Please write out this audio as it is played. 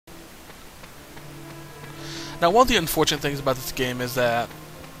Now, one of the unfortunate things about this game is that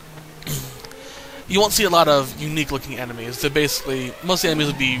you won't see a lot of unique-looking enemies. They're basically, most of the enemies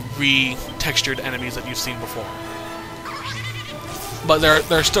would be re-textured enemies that you've seen before. But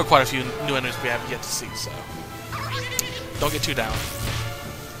there are still quite a few new enemies we have yet to see, so don't get too down.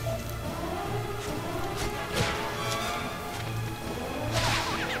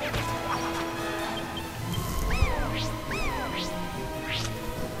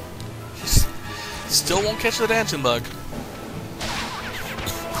 Still won't catch the dancing bug.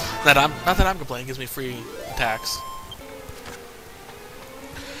 Not that I'm complaining, it gives me free attacks.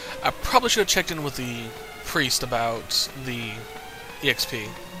 I probably should have checked in with the priest about the EXP.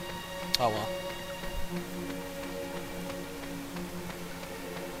 Oh well.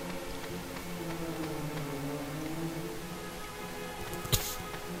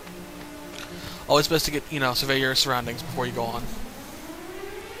 Always best to get, survey your surroundings before you go on.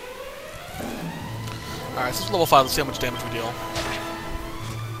 Alright, since we're level 5, let's see how much damage we deal.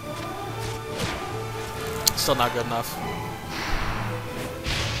 Still not good enough.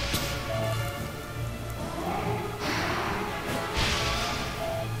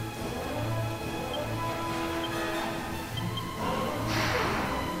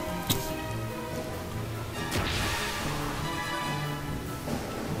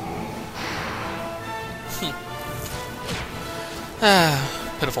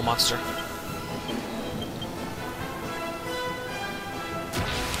 Pitiful monster.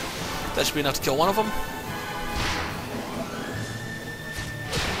 That should be enough to kill one of them.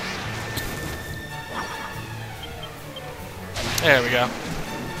 There we go.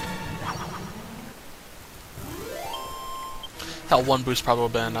 Hell, one boost probably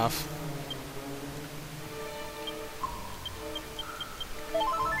would have been enough.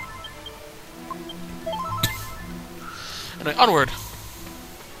 Anyway, onward.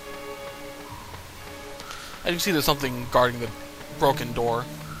 As you can see, there's something guarding the broken door.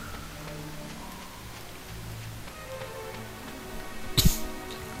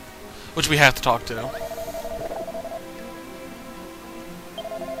 Which we have to talk to.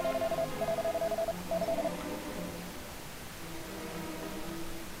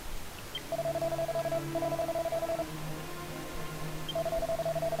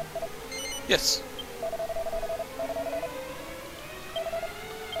 Yes.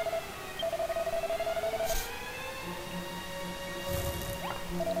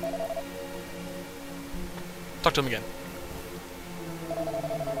 Talk to him again.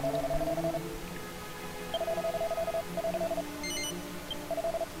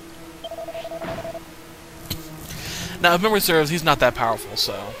 Now, if memory serves, he's not that powerful,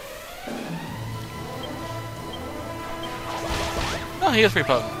 so... Oh, he is pretty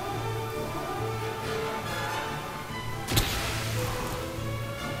potent.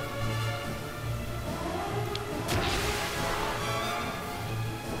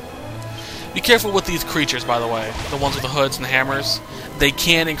 Be careful with these creatures, by the way. The ones with the hoods and the hammers. They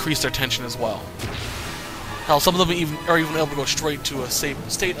can increase their tension as well. Hell, some of them are even able to go straight to a state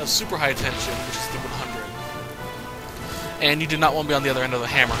of super high tension, which is the 100. And you do not want to be on the other end of the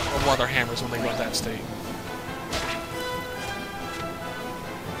hammer, or one of their hammers when they go into that state.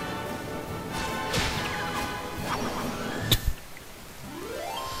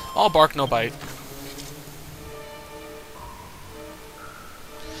 All bark, no bite.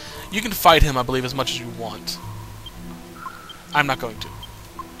 You can fight him, I believe, as much as you want. I'm not going to.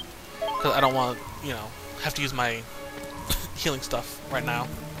 Because I don't want, have to use my healing stuff right now.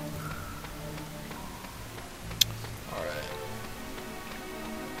 Alright.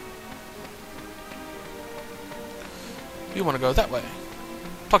 You want to go that way.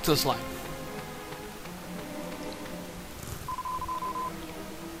 Talk to this line.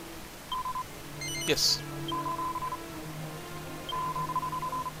 Yes.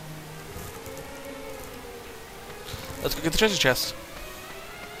 Let's go get the treasure chest.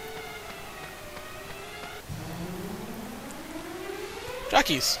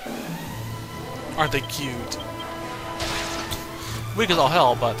 Jockeys! Aren't they cute? Weak as all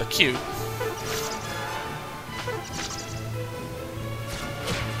hell, but they're cute.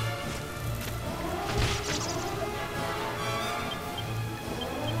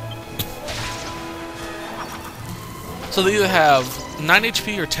 So they either have 9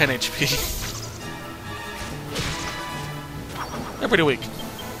 HP or 10 HP. They're pretty weak.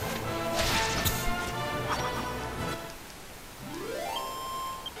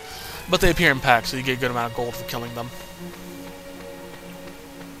 But they appear in packs, so you get a good amount of gold for killing them.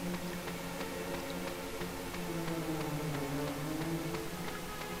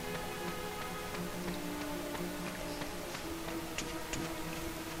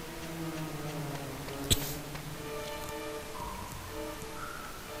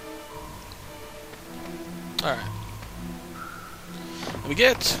 Alright. And we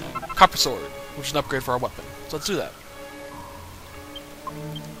get Copper Sword, which is an upgrade for our weapon. So let's do that.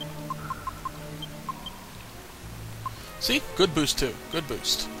 See? Good boost too. Good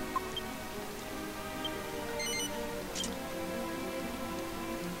boost.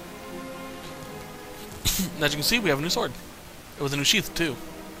 And as you can see, we have a new sword. It was a new sheath too.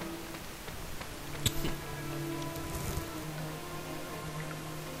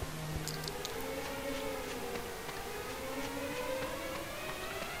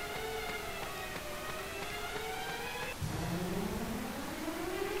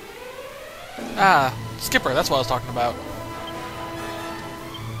 Ah, Skipper, that's what I was talking about.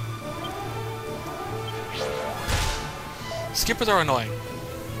 Skippers are annoying.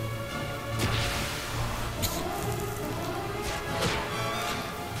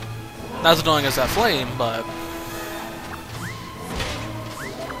 Not as annoying as that flame, but...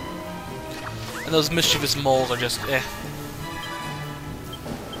 And those mischievous moles are just eh.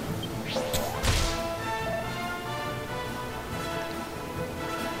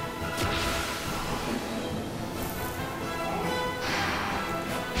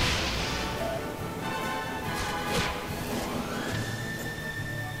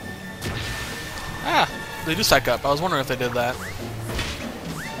 Ah, they do psych up. I was wondering if they did that.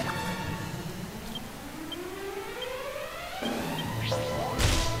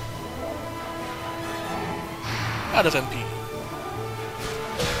 That is MP.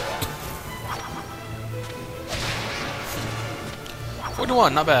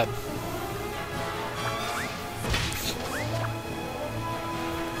 $41, not bad.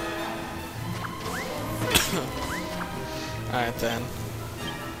 Alright then.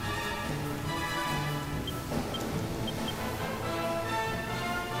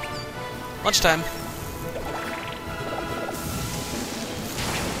 Lunchtime.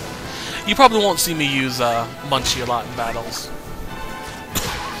 You probably won't see me use Munchie a lot in battles.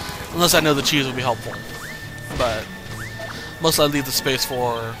 Unless I know the cheese will be helpful. But mostly I leave the space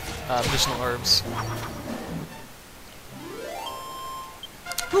for additional herbs.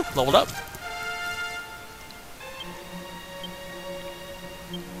 Whew, leveled up.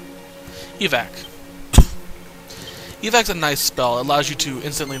 Evac. Evac's a nice spell. It allows you to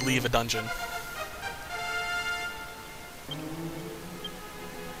instantly leave a dungeon.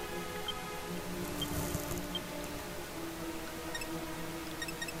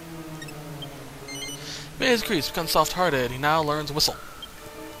 May his increase, becomes soft-hearted. He now learns Whistle.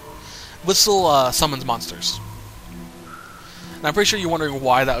 Whistle summons monsters. And I'm pretty sure you're wondering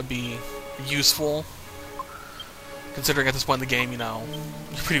why that would be useful, considering at this point in the game, you know,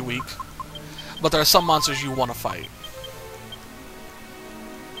 you're pretty weak. But there are some monsters you want to fight.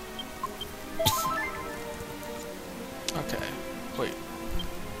 Okay, wait.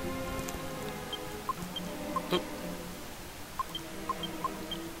 Oop.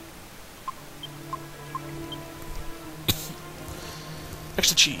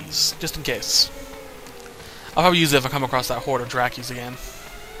 Extra cheese, just in case. I'll probably use it if I come across that horde of Drakis again.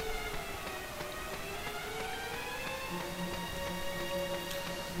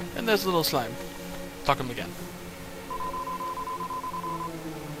 And there's a little slime. Talk him again.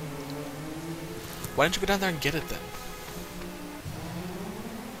 Why didn't you go down there and get it then?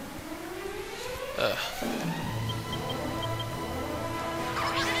 Ugh.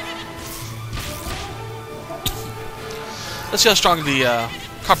 Let's see how strong the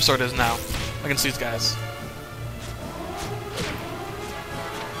Copper Sword is now against these guys.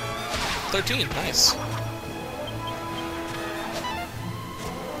 13, nice.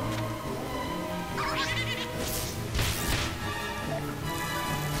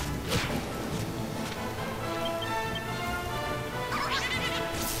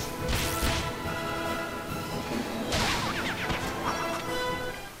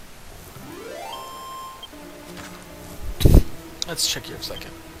 Let's check here a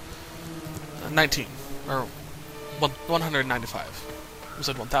second. 19. Or 195. Who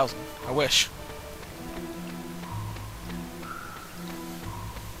said 1,000? I wish.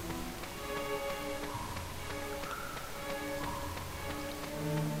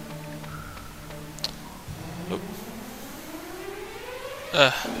 Oop.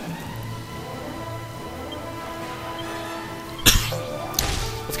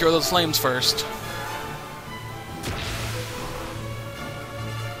 Let's get rid of those flames first.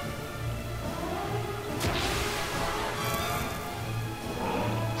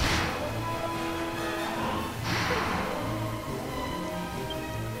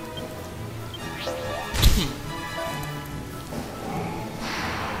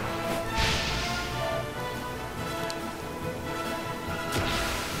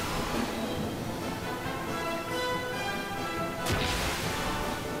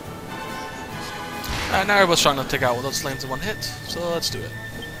 Alright, now everybody's strong enough to take out those flames in one hit, so let's do it.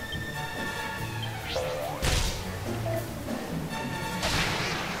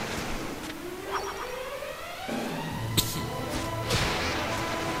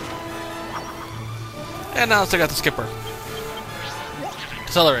 And now let's take out the skipper.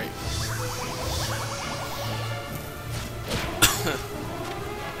 Accelerate.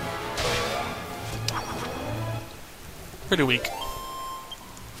 Pretty weak.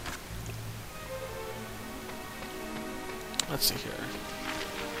 Let's see here.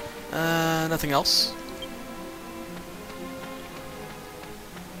 Nothing else.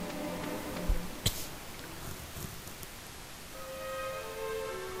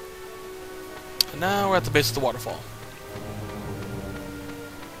 And now we're at the base of the waterfall.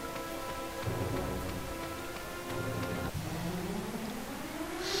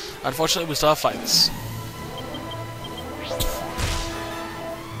 Unfortunately, we still have fights.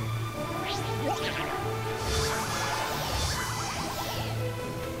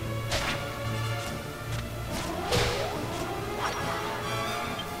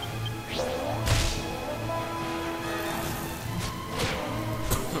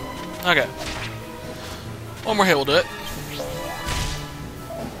 Okay. One more hit will do it.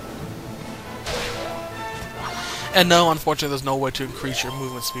 And no, unfortunately, there's no way to increase your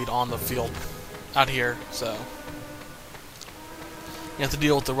movement speed on the field out here, so you have to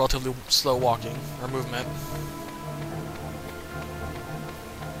deal with the relatively slow walking or movement.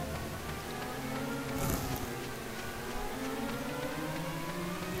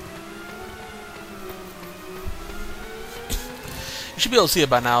 You should be able to see it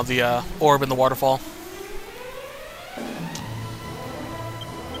by now, the orb in the waterfall.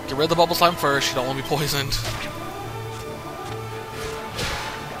 Get rid of the bubble slime first, you don't want to be poisoned.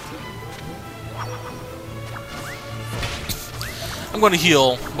 I'm going to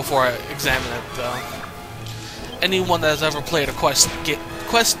heal before I examine it, though. Anyone that has ever played a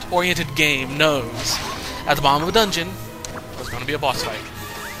quest-oriented game knows at the bottom of a dungeon there's going to be a boss fight.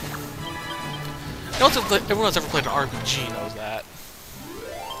 Everyone that's ever played an RPG knows that.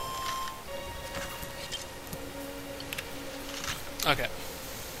 Okay.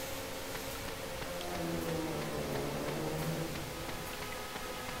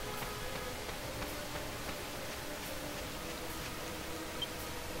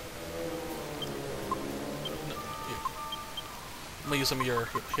 I'm gonna use some of your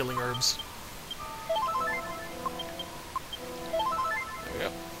healing herbs. There we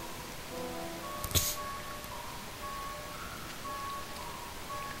go.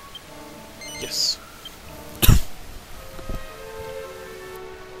 Yes.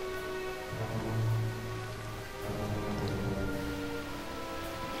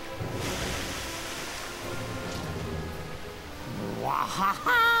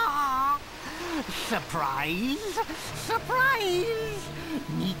 Wahaha! Surprise! Surprise!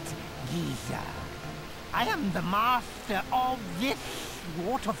 Meet Giza. I am the master of this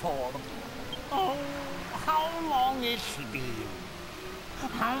waterfall. Oh, how long has she been?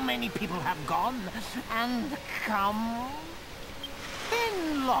 How many people have gone and come?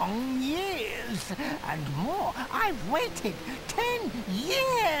 10 long years and more. I've waited 10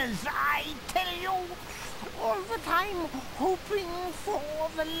 years, I tell you. All the time hoping for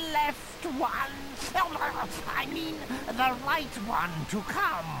the left one. I mean, the right one to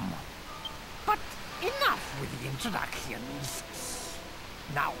come. But enough with the introductions.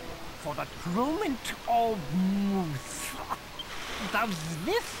 Now, for the truant of Moose. Does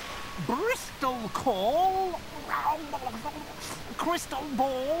this Bristol call, crystal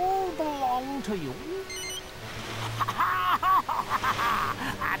ball belong to you?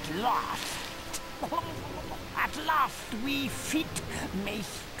 At last. At last we fit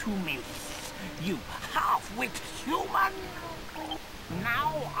mace to mace. You half-wit human.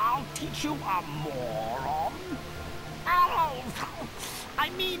 Now I'll teach you a moron. I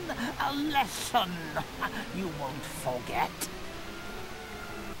mean a lesson you won't forget.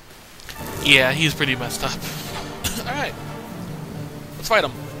 Yeah, he's pretty messed up. Alright. Let's fight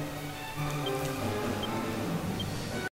him.